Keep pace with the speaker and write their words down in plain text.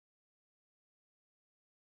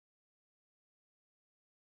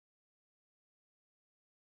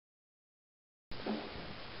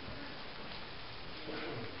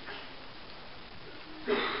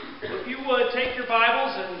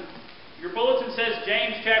bulletin says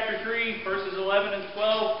James chapter 3, verses 11 and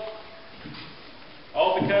 12.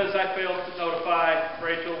 All because I failed to notify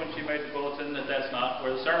Rachel when she made the bulletin that that's not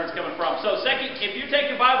where the sermon's coming from. So if you take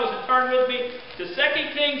your Bibles and turn with me to 2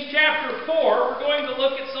 Kings chapter 4, we're going to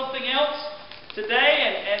look at something else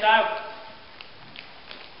today. Of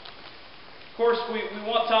course, we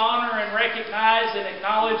want to honor and recognize and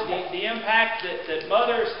acknowledge the impact that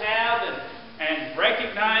mothers have and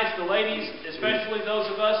recognize the ladies, especially those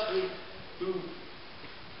of us who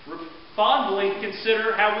fondly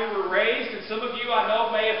consider how we were raised. And some of you, I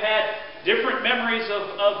know, may have had different memories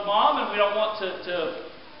of mom, and we don't want to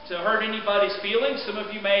hurt anybody's feelings. Some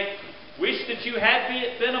of you may wish that you had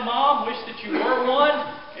been a mom, wish that you were one.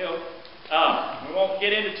 We won't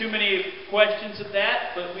get into too many questions of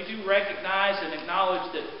that, but we do recognize and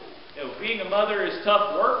acknowledge that being a mother is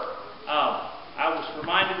tough work. I was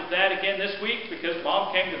reminded of that again this week because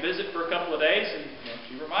Mom came to visit for a couple of days, and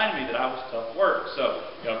she reminded me that I was tough work. So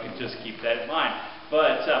y'all can just keep that in mind.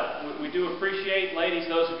 But we do appreciate, ladies,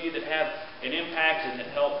 those of you that have an impact and that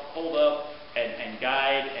help hold up and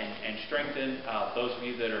guide and strengthen those of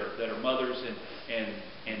you that are mothers in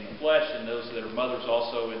the flesh, and those that are mothers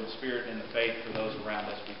also in the spirit and the faith. For those around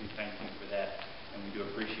us, we do thank you for that, and we do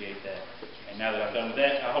appreciate that. And now that I've done with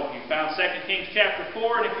that, I hope you found 2 Kings chapter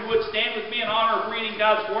 4. And if you would stand with me in honor of reading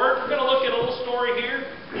God's Word, we're going to look at a little story here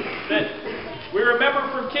that we remember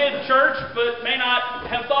from kid church, but may not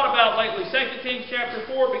have thought about lately. 2 Kings chapter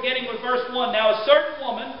 4, beginning with verse 1. Now a certain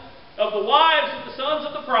woman of the wives of the sons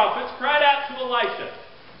of the prophets cried out to Elisha,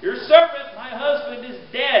 "Your servant, my husband, is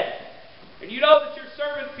dead. And you know that your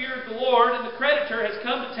servant feared the Lord, and the creditor has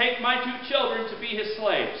come to take my 2 children to be his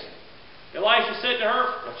slaves." Elisha said to her,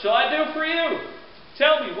 "What shall I do for you?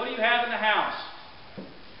 Tell me, what do you have in the house?"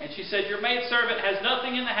 And she said, "Your maidservant has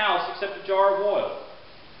nothing in the house except a jar of oil."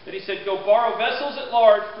 Then he said, "Go borrow vessels at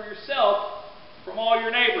large for yourself from all your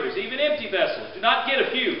neighbors, even empty vessels. Do not get a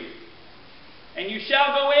few. And you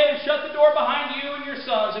shall go in and shut the door behind you and your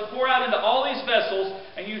sons, and pour out into all these vessels,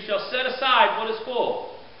 and you shall set aside what is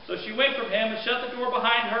full." So she went from him and shut the door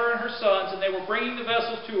behind her and her sons, and they were bringing the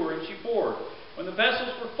vessels to her, and she poured. When the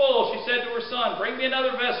vessels were full, she said to her son, "Bring me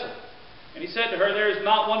another vessel." And he said to her, "There is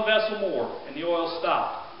not one vessel more." And the oil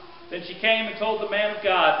stopped. Then she came and told the man of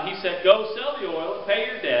God, and he said, "Go sell the oil and pay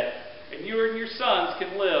your debt, and you and your sons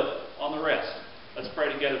can live on the rest." Let's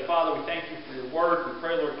pray together. Father, we thank you for your word. We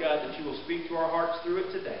pray, Lord God, that you will speak to our hearts through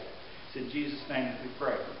it today. It's in Jesus' name that we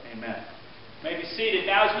pray. Amen. You may be seated.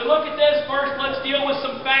 Now, as we look at this, first let's deal with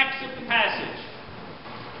some facts of the passage.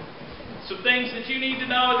 Some things that you need to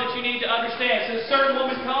know and that you need to understand. It says, a certain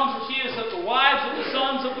woman comes, and she is of the wives of the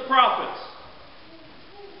sons of the prophets.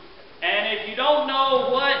 And if you don't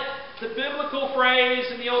know what the biblical phrase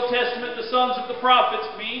in the Old Testament, the sons of the prophets,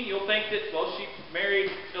 mean, you'll think that, well, she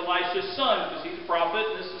married Elisha's son because he's a prophet,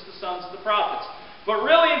 and this is the sons of the prophets. But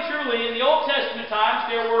really and truly, in the Old Testament times,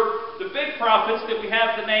 there were the big prophets that we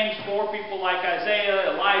have the names for, people like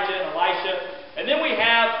Isaiah, Elijah, and Elisha. And then we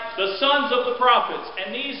have the sons of the prophets,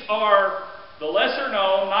 and these are the lesser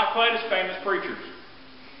known, not quite as famous preachers.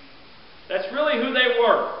 That's really who they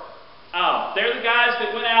were. They're the guys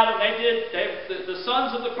that went out and the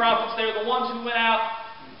sons of the prophets, they're the ones who went out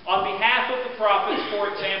on behalf of the prophets, for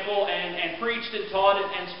example, and preached and taught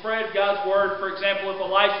and spread God's word. For example, if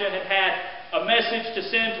Elisha had a message to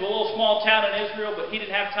send to a little small town in Israel, but he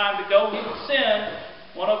didn't have time to go, he would send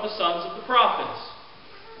one of the sons of the prophets.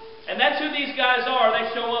 And that's who these guys are. They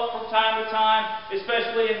show up from time to time,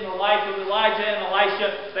 especially in the life of Elijah and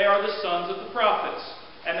Elisha. They are the sons of the prophets.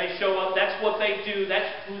 And they show up. That's what they do. That's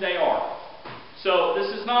who they are. So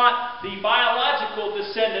this is not the biological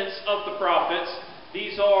descendants of the prophets.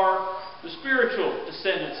 These are the spiritual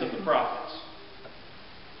descendants of the prophets.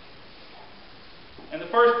 And the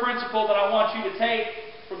first principle that I want you to take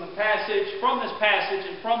from this passage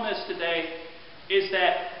and from this today is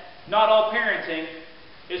that not all parenting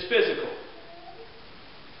is physical.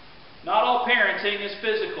 Not all parenting is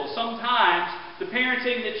physical. Sometimes the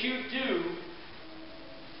parenting that you do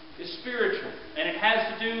is spiritual, and it has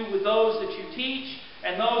to do with those that you teach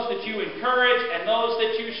and those that you encourage and those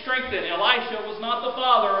that you strengthen. Elisha was not the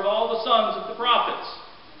father of all the sons of the prophets,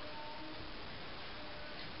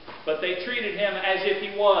 but they treated him as if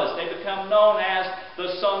he was. They become known as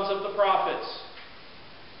the sons of the prophets.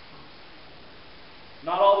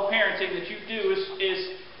 Not all the parenting that you do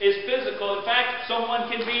is physical. In fact, someone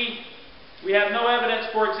can be, we have no evidence,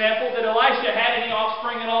 for example, that Elisha had any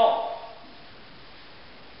offspring at all.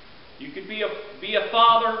 You can be a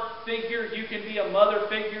father figure, you can be a mother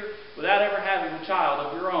figure without ever having a child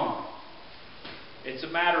of your own. It's a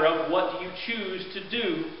matter of what do you choose to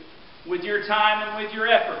do with your time and with your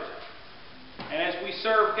effort. And as we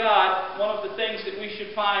serve God, one of the things that we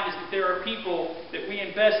should find is that there are people that we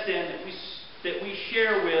invest in, that we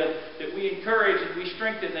share with, that we encourage and we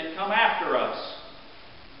strengthen, that come after us,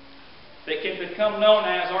 that can become known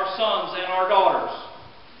as our sons and our daughters.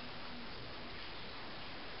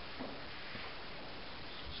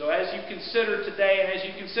 So as you consider today, and as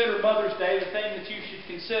you consider Mother's Day, the thing that you should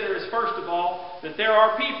consider is, first of all, that there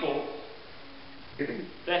are people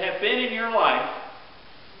that have been in your life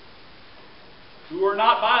who are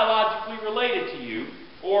not biologically related to you,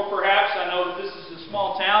 or perhaps, I know that this is a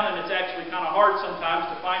small town and it's actually kind of hard sometimes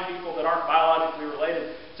to find people that aren't biologically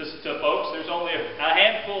related to folks. There's only a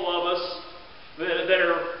handful of us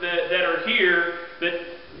that are here that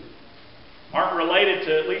aren't related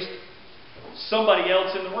to at least somebody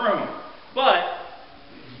else in the room. But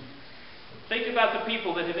think about the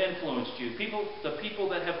people that have influenced you, the people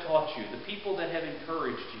that have taught you, the people that have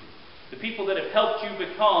encouraged you, the people that have helped you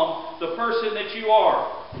become the person that you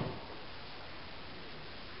are.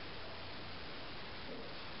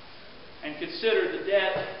 And consider the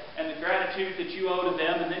debt and the gratitude that you owe to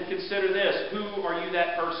them, and then consider this: who are you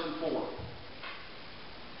that person for?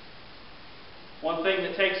 One thing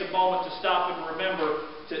that takes a moment to stop and remember,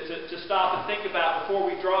 to stop and think about before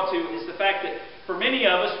we draw to, is the fact that for many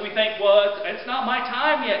of us, we think, well, it's not my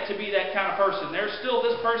time yet to be that kind of person. There's still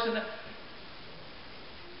this person that...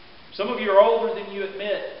 Some of you are older than you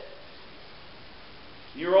admit.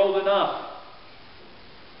 You're old enough.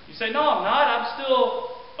 You say, no, I'm not. I'm still...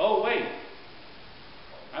 Oh, wait.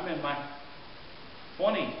 I'm in my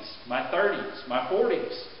 20s, my 30s, my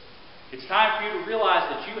 40s. It's time for you to realize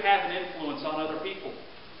that you have an influence on other people.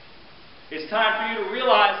 It's time for you to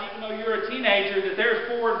realize, even though you're a teenager, that there's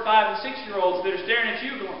 4 and 5 and 6-year-olds that are staring at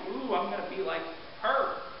you going, ooh, I'm going to be like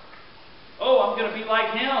her. Oh, I'm going to be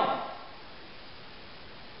like him.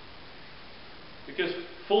 Because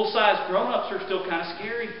full-size grown-ups are still kind of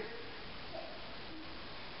scary.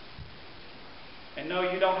 And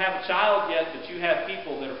no, you don't have a child yet, but you have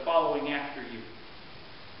people that are following after you,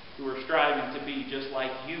 who are striving to be just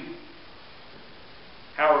like you.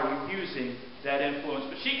 How are you using that influence?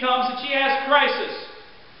 But she comes and she has a crisis.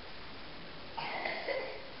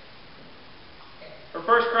 Her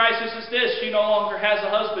first crisis is this: she no longer has a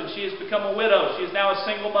husband. She has become a widow. She is now a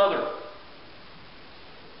single mother.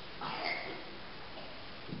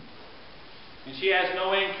 And she has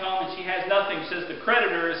no income and she has nothing. She says, the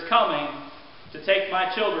creditor is coming to take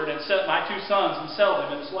my children and set my 2 sons and sell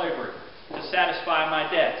them into slavery to satisfy my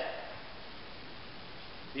debt.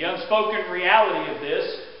 The unspoken reality of this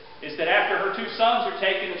is that after her 2 sons are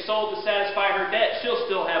taken and sold to satisfy her debt, she'll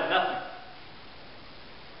still have nothing.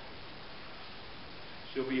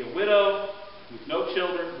 She'll be a widow with no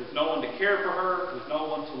children, with no one to care for her, with no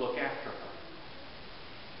one to look after her.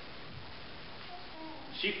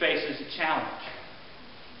 She faces a challenge.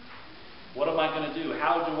 What am I going to do?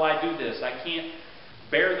 How do I do this? I can't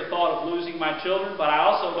bear the thought of losing my children, but I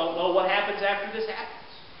also don't know what happens after this happens.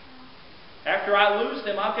 After I lose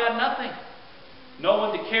them, I've got nothing. No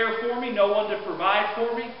one to care for me, no one to provide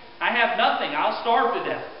for me. I have nothing. I'll starve to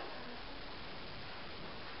death.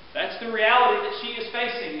 That's the reality that she is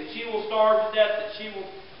facing, that she will starve to death,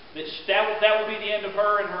 that will be the end of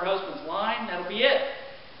her and her husband's line. That'll be it.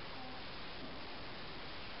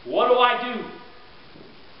 What do I do?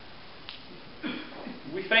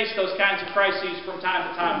 We face those kinds of crises from time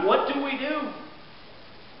to time. What do we do?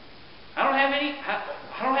 I don't have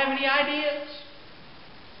any ideas.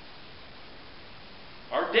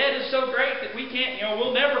 Our debt is so great that we can't,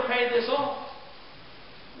 we'll never pay this off.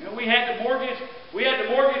 We had to mortgage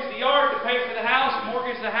the yard to pay for the house,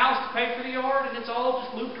 mortgage the house to pay for the yard, and it's all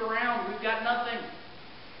just looped around. We've got nothing.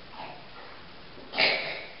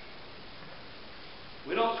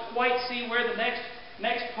 We don't quite see where the next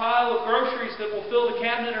pile of groceries that will fill the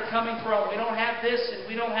cabinet are coming from. We don't have this and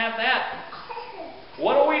we don't have that.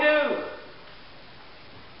 What do we do?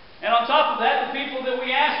 And on top of that, the people that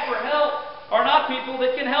we ask for help are not people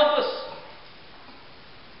that can help us.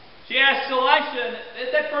 She asks Elisha, and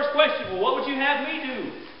that first question, well, what would you have me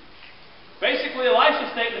do? Basically,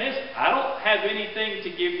 Elisha's statement is, I don't have anything to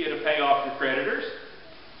give you to pay off your creditors.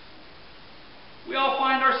 We all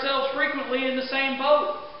find ourselves frequently in the same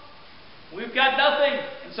boat. We've got nothing,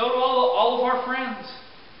 and so do all of our friends.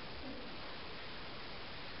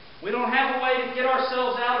 We don't have a way to get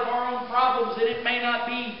ourselves out of our own problems, and it may not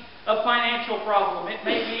be a financial problem. It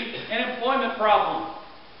may be an employment problem.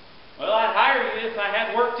 Well, I'd hire you if I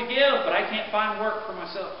had work to give, but I can't find work for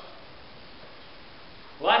myself.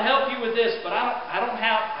 Well, I'd help you with this, but I don't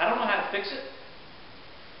know how to fix it.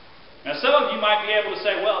 Now, some of you might be able to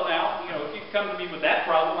say, well, now, if you'd come to me with that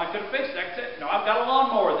problem, I could have fixed it. I could say, no, I've got a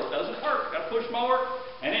lawnmower that doesn't work. I've got a push mower,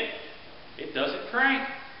 and it doesn't crank.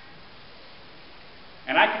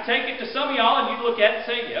 And I could take it to some of y'all, and you'd look at it and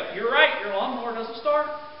say, yep, you're right, your lawnmower doesn't start.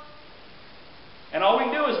 And all we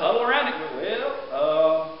can do is huddle around it and go,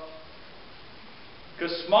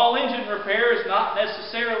 because small engine repair is not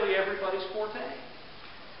necessarily everybody's forte. I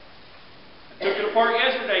took it apart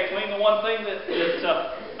yesterday, cleaned the one thing that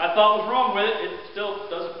I thought was wrong with it. It still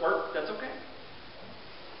doesn't work. That's okay.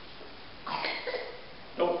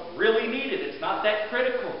 Don't really need it. It's not that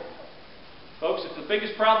critical. Folks, if the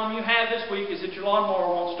biggest problem you have this week is that your lawnmower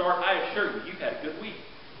won't start, I assure you, you've had a good week.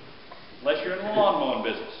 Unless you're in the lawn mowing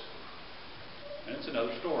business. And it's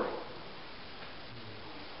another story.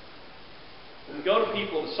 We go to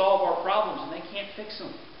people to solve our problems and they can't fix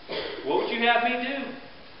them. What would you have me do?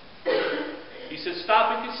 He says,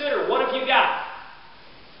 stop and consider. What have you got?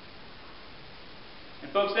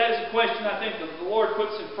 And folks, that is a question I think that the Lord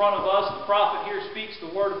puts in front of us. The prophet here speaks the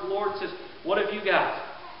word of the Lord and says, what have you got?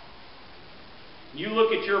 You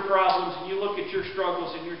look at your problems and you look at your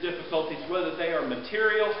struggles and your difficulties, whether they are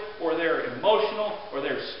material or they're emotional or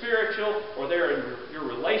they're spiritual or they're in your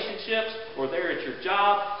relationships or they're at your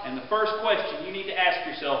job. And the first question you need to ask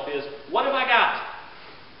yourself is, what have I got?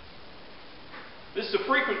 This is a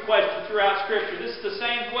frequent question throughout Scripture. This is the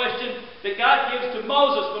same question that God gives to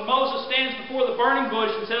Moses when Moses stands before the burning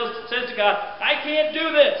bush and says to God, I can't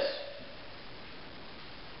do this.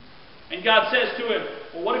 And God says to him,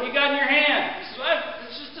 well, what have you got in your hand? He says, well,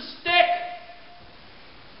 it's just a stick.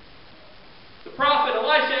 The prophet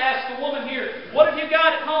Elisha asks the woman here, what have you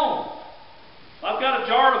got at home? I've got a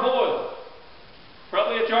jar of oil.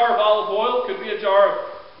 Probably a jar of olive oil. Could be a jar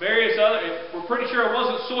of various other. We're pretty sure it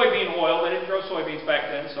wasn't soybean oil. They didn't grow soybeans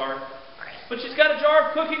back then, sorry. But she's got a jar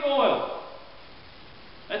of cooking oil.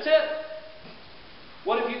 That's it.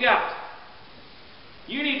 What have you got?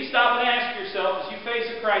 You need to stop and ask yourself as you face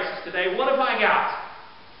a crisis today, what have I got?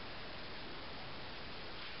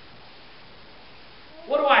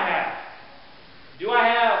 What do I have? Do I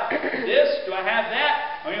have this? Do I have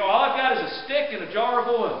that? I mean, all I've got is a stick and a jar of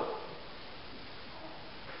oil.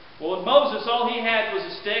 Well, with Moses, all he had was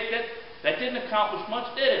a stick. That didn't accomplish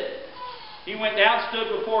much, did it? He went down, stood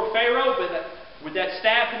before Pharaoh with that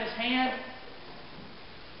staff in his hand.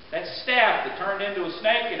 That staff that turned into a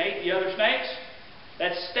snake and ate the other snakes.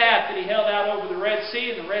 That staff that he held out over the Red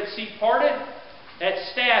Sea and the Red Sea parted. That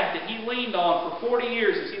staff that he leaned on for 40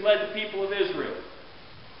 years as he led the people of Israel.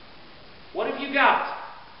 What have you got?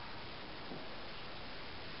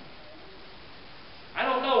 I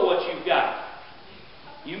don't know what you've got.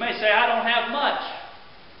 You may say, I don't have much.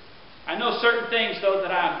 I know certain things, though,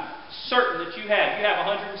 that I'm certain that you have. You have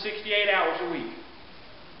 168 hours a week.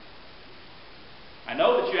 I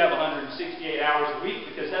know that you have 168 hours a week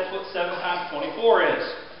because that's what 7 times 24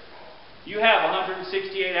 is. You have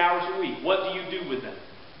 168 hours a week. What do you do with them?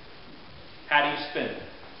 How do you spend them?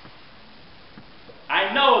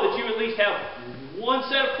 I know that you at least have one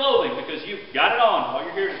set of clothing because you've got it on while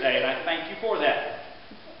you're here today, and I thank you for that.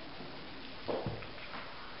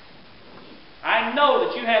 I know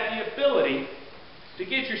that you have the ability to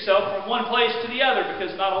get yourself from one place to the other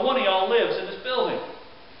because not a one of y'all lives in this building.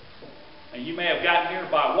 And you may have gotten here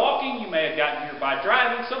by walking, you may have gotten here by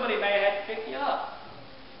driving, somebody may have had to pick you up.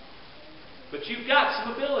 But you've got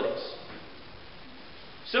some abilities.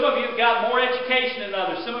 Some of you have got more education than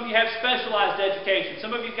others. Some of you have specialized education.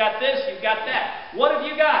 Some of you have got this, you've got that. What have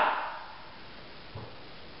you got?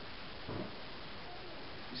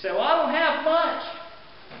 You say, well, I don't have much.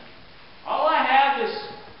 All I have is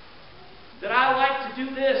that I like to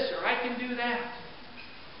do this or I can do that.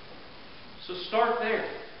 So start there.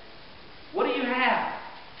 What do you have?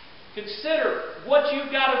 Consider what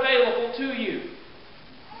you've got available to you.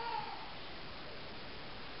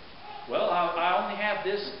 Well, I only have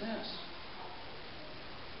this and this.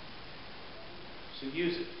 So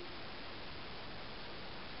use it.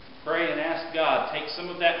 Pray and ask God, take some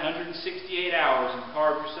of that 168 hours and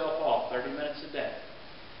carve yourself off 30 minutes a day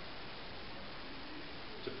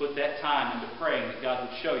to put that time into praying that God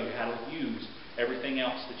would show you how to use everything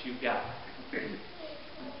else that you've got.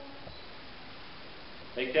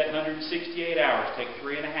 Take that 168 hours, take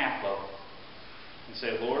 3.5 of them, and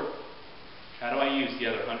say, Lord, how do I use the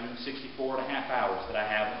other 164.5 hours that I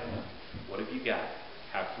have? What have you got?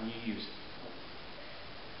 How can you use it?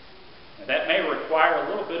 Now, that may require a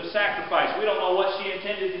little bit of sacrifice. We don't know what she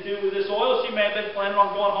intended to do with this oil. She may have been planning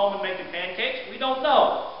on going home and making pancakes. We don't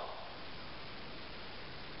know.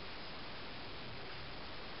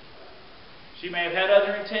 She may have had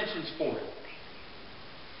other intentions for it.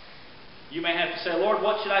 You may have to say, Lord,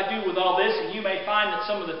 what should I do with all this? And you may find that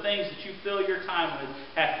some of the things that you fill your time with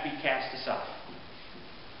have to be cast aside.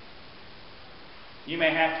 You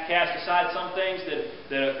may have to cast aside some things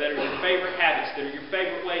that are your favorite habits, that are your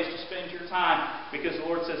favorite ways to spend your time, because the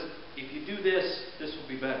Lord says, if you do this, this will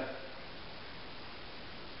be better.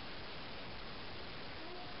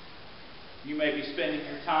 You may be spending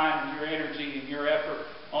your time and your energy and your effort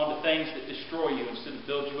on the things that destroy you instead of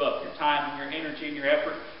build you up. Your time and your energy and your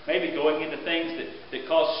effort may be going into things that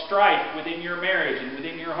cause strife within your marriage and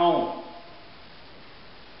within your home.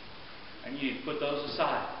 And you need to put those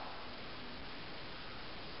aside.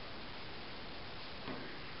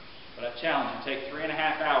 But I challenge you, take 3.5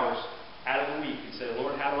 hours out of the week and say,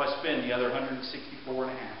 Lord, how do I spend the other 164.5?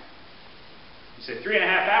 You say, 3.5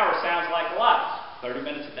 hours sounds like a lot. 30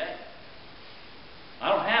 minutes a day. I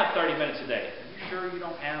don't have 30 minutes a day. Are you sure you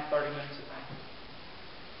don't have 30 minutes a day?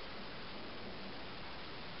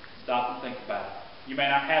 Stop and think about it. You may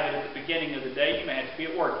not have it at the beginning of the day. You may have to be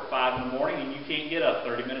at work at 5 in the morning and you can't get up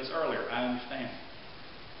 30 minutes earlier. I understand.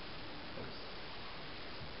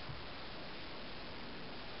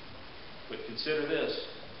 But consider this.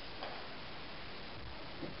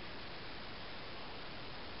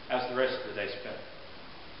 How's the rest of the day spent?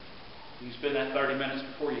 You spend that 30 minutes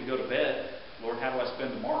before you go to bed. Lord, how do I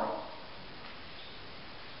spend tomorrow?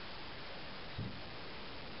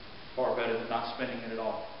 Far better than not spending it at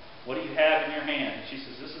all. What do you have in your hand? She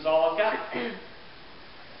says, this is all I've got.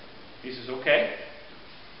 He says, okay.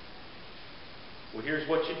 Well, here's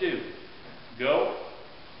what you do. Go,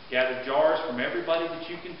 gather jars from everybody that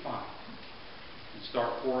you can find, and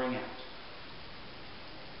start pouring out.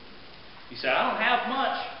 You say, I don't have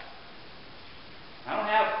much. I don't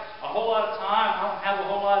have a whole lot of time. I don't have a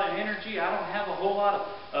whole lot of energy. I don't have a whole lot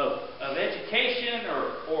of education,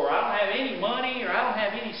 or I don't have any money, or I don't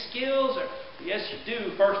have any skills. Yes, you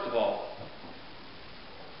do, first of all.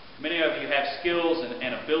 Many of you have skills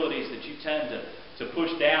and abilities that you tend to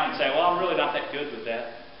push down and say, well, I'm really not that good with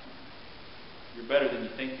that. You're better than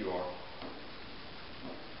you think you are.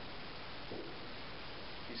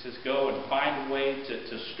 He says, go and find a way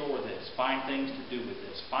to store this. Find things to do with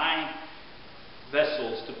this. Find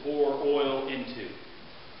vessels to pour oil into.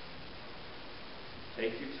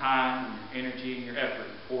 Take your time, and your energy, and your effort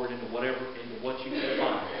and pour it into what you can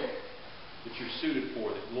find that you're suited for,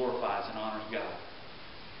 that glorifies and honors God.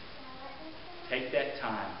 Take that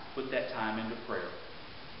time, put that time into prayer,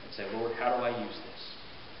 and say, Lord, how do I use this?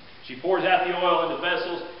 She pours out the oil into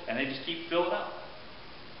vessels, and they just keep filling up.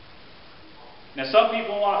 Now, some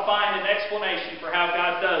people want to find an explanation for how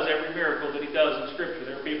God does every miracle that He does in Scripture.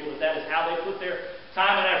 There are people that is how they put their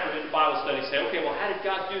time and effort into Bible study. Say, okay, well, how did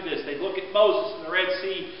God do this? They look at Moses in the Red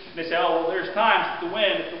Sea, and they say, oh, well, there's times that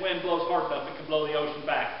if the wind blows hard enough, it can blow the ocean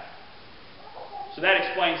back. So that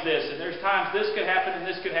explains this. And there's times this could happen and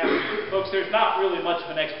this could happen. Folks, there's not really much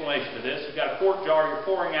of an explanation to this. You've got a quart jar, you're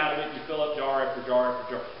pouring out of it, and you fill up jar after jar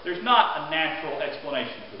after jar. There's not a natural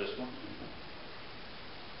explanation for this one.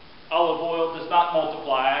 Olive oil does not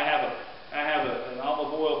multiply. I have an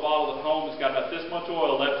olive oil bottle at home. It's got about this much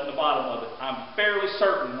oil left in the bottom of it. I'm fairly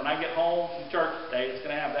certain when I get home from church today, it's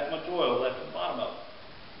going to have that much oil left in the bottom of it.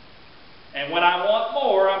 And when I want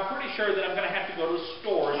more, I'm pretty sure that I'm going to have to go to the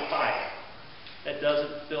store and buy it. That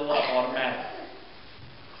doesn't fill up automatically.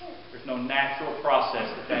 There's no natural process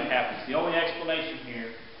that happens. The only explanation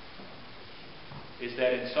here is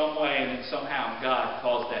that in some way and in somehow God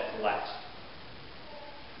caused that to last.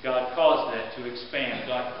 God caused that to expand.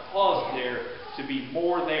 God caused there to be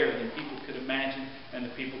more there than people could imagine and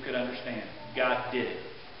that people could understand. God did it.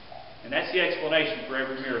 And that's the explanation for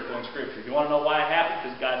every miracle in Scripture. You want to know why it happened?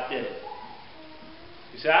 Because God did it.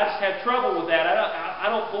 You say, I just have trouble with that. I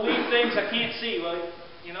don't believe things I can't see. Well,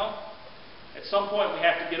 you know, at some point we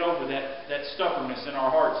have to get over that stubbornness in our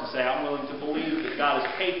hearts and say, I'm willing to believe that God is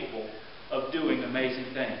capable of doing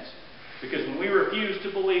amazing things. Because when we refuse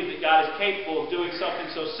to believe that God is capable of doing something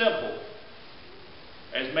so simple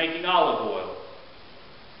as making olive oil,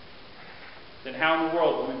 then how in the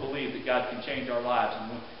world will we believe that God can change our lives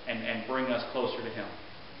and bring us closer to Him?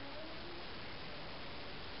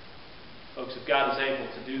 Folks, if God is able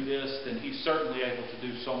to do this, then He's certainly able to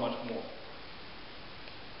do so much more.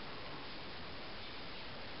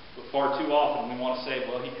 But far too often we want to say,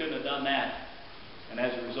 well, He couldn't have done that. And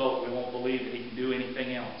as a result, we won't believe that He can do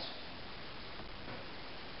anything else.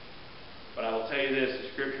 But I will tell you this, the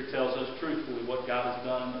Scripture tells us truthfully what God has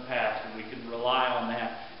done in the past, and we can rely on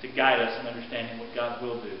that to guide us in understanding what God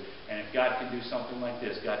will do. And if God can do something like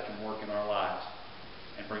this, God can work in our lives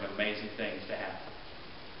and bring amazing things to happen.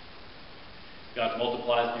 God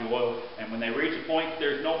multiplies the oil, and when they reach a point that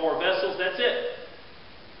there's no more vessels, that's it.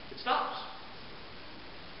 It stops.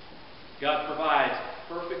 God provides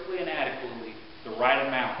perfectly and adequately the right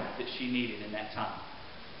amount that she needed in that time.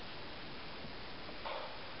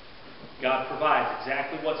 God provides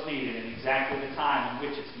exactly what's needed and exactly the time in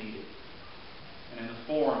which it's needed and in the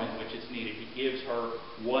form in which it's needed. He gives her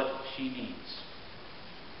what she needs.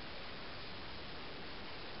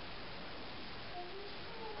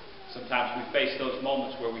 Sometimes we face those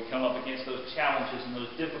moments where we come up against those challenges and those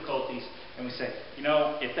difficulties and we say, you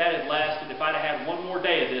know, if that had lasted, if I'd have had one more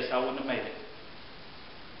day of this, I wouldn't have made it.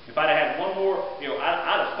 If I'd have had one more,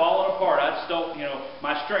 I'd have fallen apart.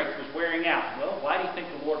 My strength was wearing out. Well, why do you think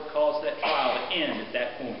the Lord caused that trial to end at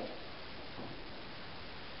that point?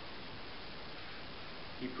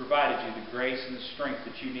 He provided you the grace and the strength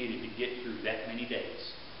that you needed to get through that many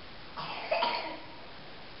days.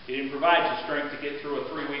 He didn't provide you strength to get through a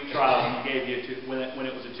 3-week trial when He gave you when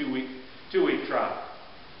it was a 2-week trial.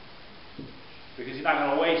 Because He's not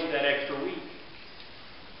going to waste that extra week.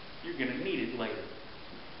 You're going to need it later.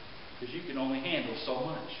 Because you can only handle so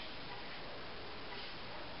much.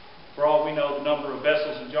 For all we know, the number of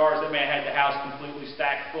vessels and jars, they may have had the house completely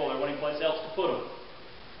stacked full. There wasn't any place else to put them.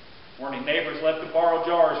 Weren't any neighbors left to borrow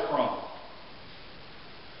jars from.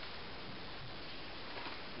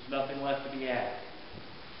 There's nothing left to be added.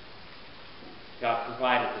 God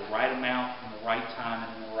provided the right amount in the right time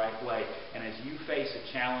and in the right way. And as you face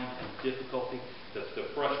a challenge and difficulty, the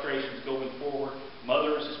frustrations going forward,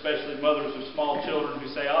 mothers, especially mothers of small children who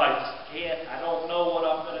say, I just can't, I don't know what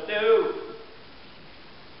I'm going to do.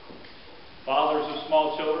 Fathers of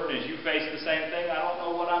small children, as you face the same thing, I don't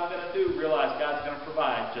know what I'm going to do. Realize God's going to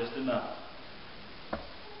provide just enough.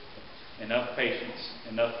 Enough patience,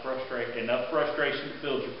 enough frustration to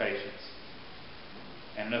build your patience.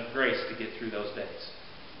 And enough grace to get through those days.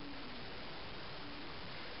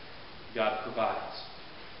 God provides.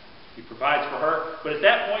 He provides for her, but at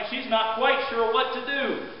that point she's not quite sure what to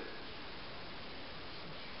do.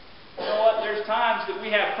 You know what? There's times that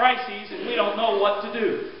we have crises and we don't know what to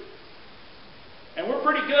do. And we're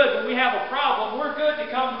pretty good when we have a problem. We're good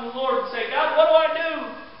to come to the Lord and say, God, what do I do?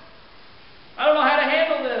 I don't know how to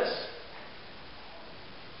handle this.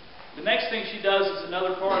 The next thing she does is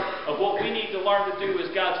another part of what we need to learn to do as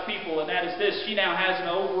God's people, and that is this. She now has an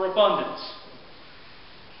overabundance.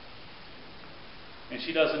 And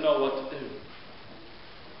she doesn't know what to do.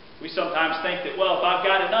 We sometimes think that, well, if I've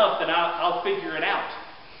got enough, then I'll figure it out.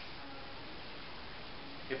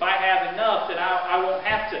 If I have enough, then I won't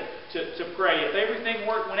have to pray.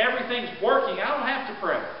 When everything's working, I don't have to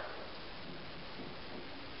pray.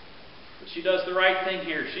 But she does the right thing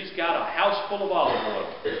here. She's got a house full of olive oil.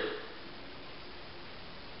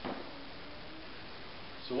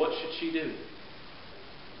 So what should she do?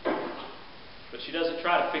 But she doesn't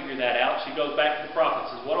try to figure that out. She goes back to the prophet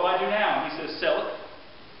and says, what do I do now? And he says, sell it.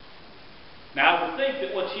 Now, I would think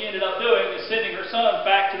that what she ended up doing is sending her sons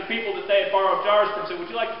back to the people that they had borrowed jars from and said, would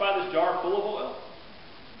you like to buy this jar full of oil?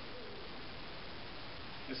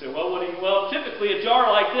 They said, well, typically a jar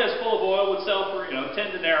like this full of oil would sell for, 10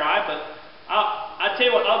 denarii, but I tell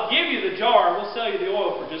you what, I'll give you the jar. We'll sell you the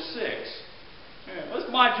oil for just 6. Yeah, what's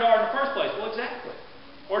my jar in the first place? Well, exactly.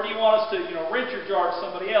 Or do you want us to, rent your jar to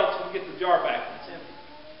somebody else and get the jar back when it's empty?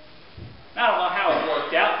 Now, I don't know how it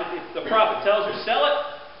worked out, but the prophet tells her, sell it,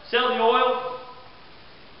 sell the oil.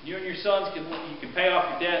 You and your sons can pay off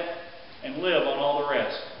your debt and live on all the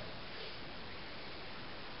rest.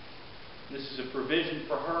 This is a provision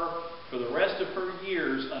for her for the rest of her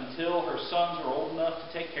years until her sons are old enough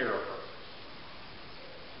to take care of her.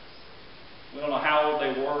 We don't know how old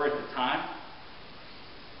they were at the time.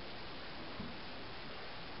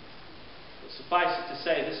 Suffice it to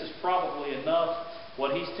say, this is probably enough.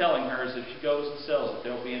 What he's telling her is if she goes and sells it,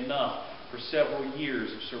 there will be enough for several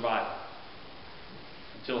years of survival.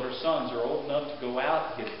 Until her sons are old enough to go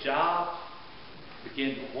out and get a job,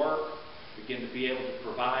 begin to work, begin to be able to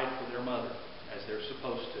provide for their mother as they're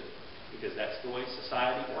supposed to. Because that's the way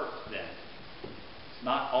society worked then. It's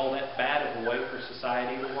not all that bad of a way for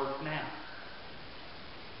society to work now.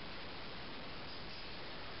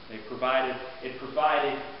 It provided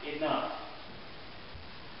enough,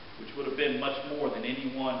 which would have been much more than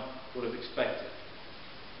anyone would have expected.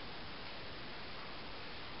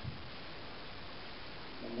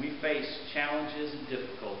 When we face challenges and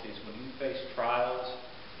difficulties, when we face trials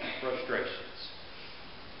and frustrations,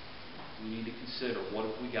 we need to consider what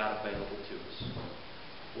have we got available to us?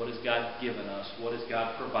 What has God given us? What has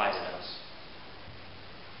God provided us?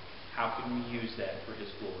 How can we use that for His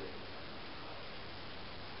glory?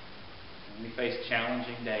 When we face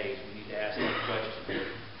challenging days, we need to ask that question.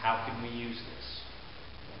 How can we use this?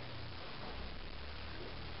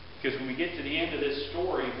 Because when we get to the end of this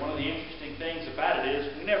story, one of the interesting things about it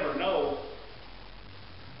is we never know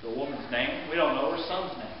the woman's name. We don't know her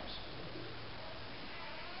son's names.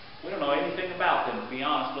 We don't know anything about them, to be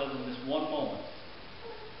honest, other than this one moment.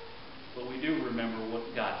 But we do remember what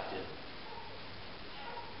God did.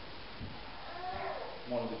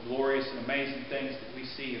 One of the glorious and amazing things that we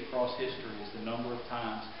see across history is the number of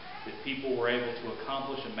times that people were able to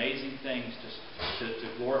accomplish amazing things to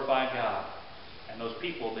glorify God. And those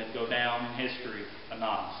people then go down in history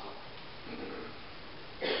anonymously.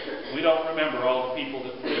 We don't remember all the people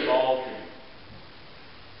that were involved in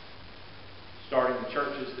starting the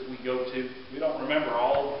churches that we go to. We don't remember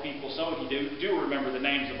all the people. Some of you do remember the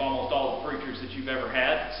names of almost all the preachers that you've ever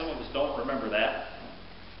had. Some of us don't remember that.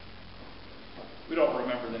 We don't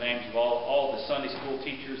remember the names of all the Sunday school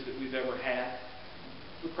teachers that we've ever had.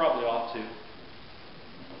 We probably ought to.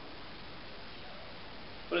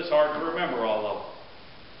 But it's hard to remember all of them.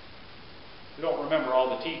 We don't remember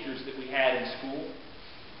all the teachers that we had in school.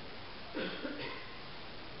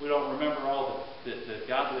 We don't remember all the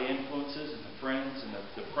godly influences and the friends and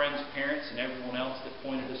the friends' parents and everyone else that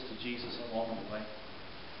pointed us to Jesus along the way.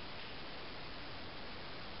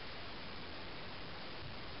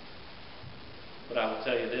 But I will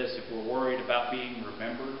tell you this, if we're worried about being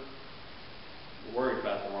remembered, we're worried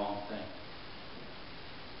about the wrong thing.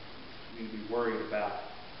 We need to be worried about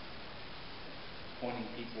pointing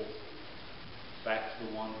people back to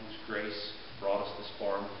the one whose grace brought us this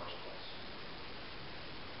far in the first place.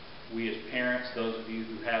 We as parents, those of you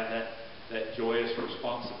who have that joyous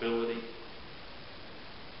responsibility,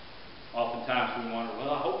 oftentimes we wonder,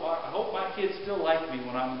 well, I hope my kids still like me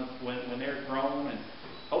when they're grown, and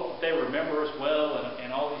hope that they remember us well,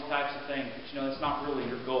 and all these types of things. But that's not really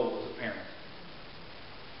your goal as a parent.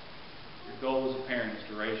 Your goal as a parent is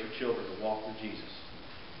to raise your children to walk with Jesus.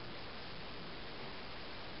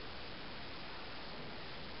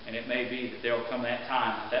 And it may be that there will come that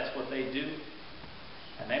time that that's what they do,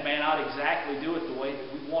 and they may not exactly do it the way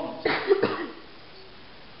that we want them to.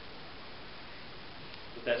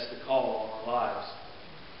 But that's the call on our lives.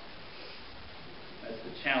 That's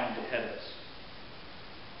the challenge ahead of us.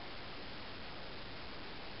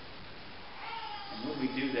 And when we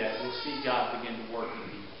do that, we'll see God begin to work in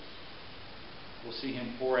people. We'll see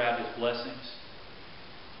Him pour out His blessings,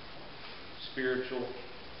 spiritual,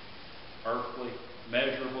 earthly,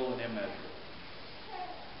 measurable, and immeasurable.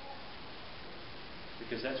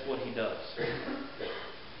 Because that's what He does.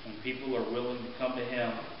 When people are willing to come to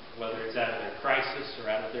Him, whether it's out of their crisis or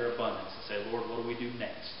out of their abundance, and say, Lord, what do we do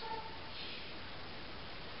next?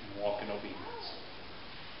 And walk in obedience.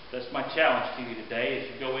 That's my challenge to you today.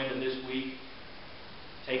 As you go into this week,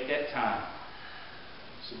 take that time,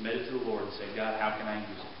 submit it to the Lord, and say, God, how can I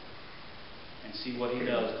use it? And see what He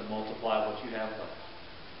does to multiply what you have left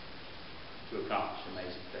to accomplish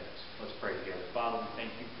amazing things. Let's pray together. Father, we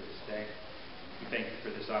thank You for this day. We thank You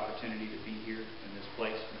for this opportunity to be here in this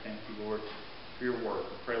place. We thank You, Lord, for Your word.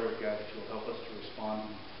 We pray, Lord God, that You'll help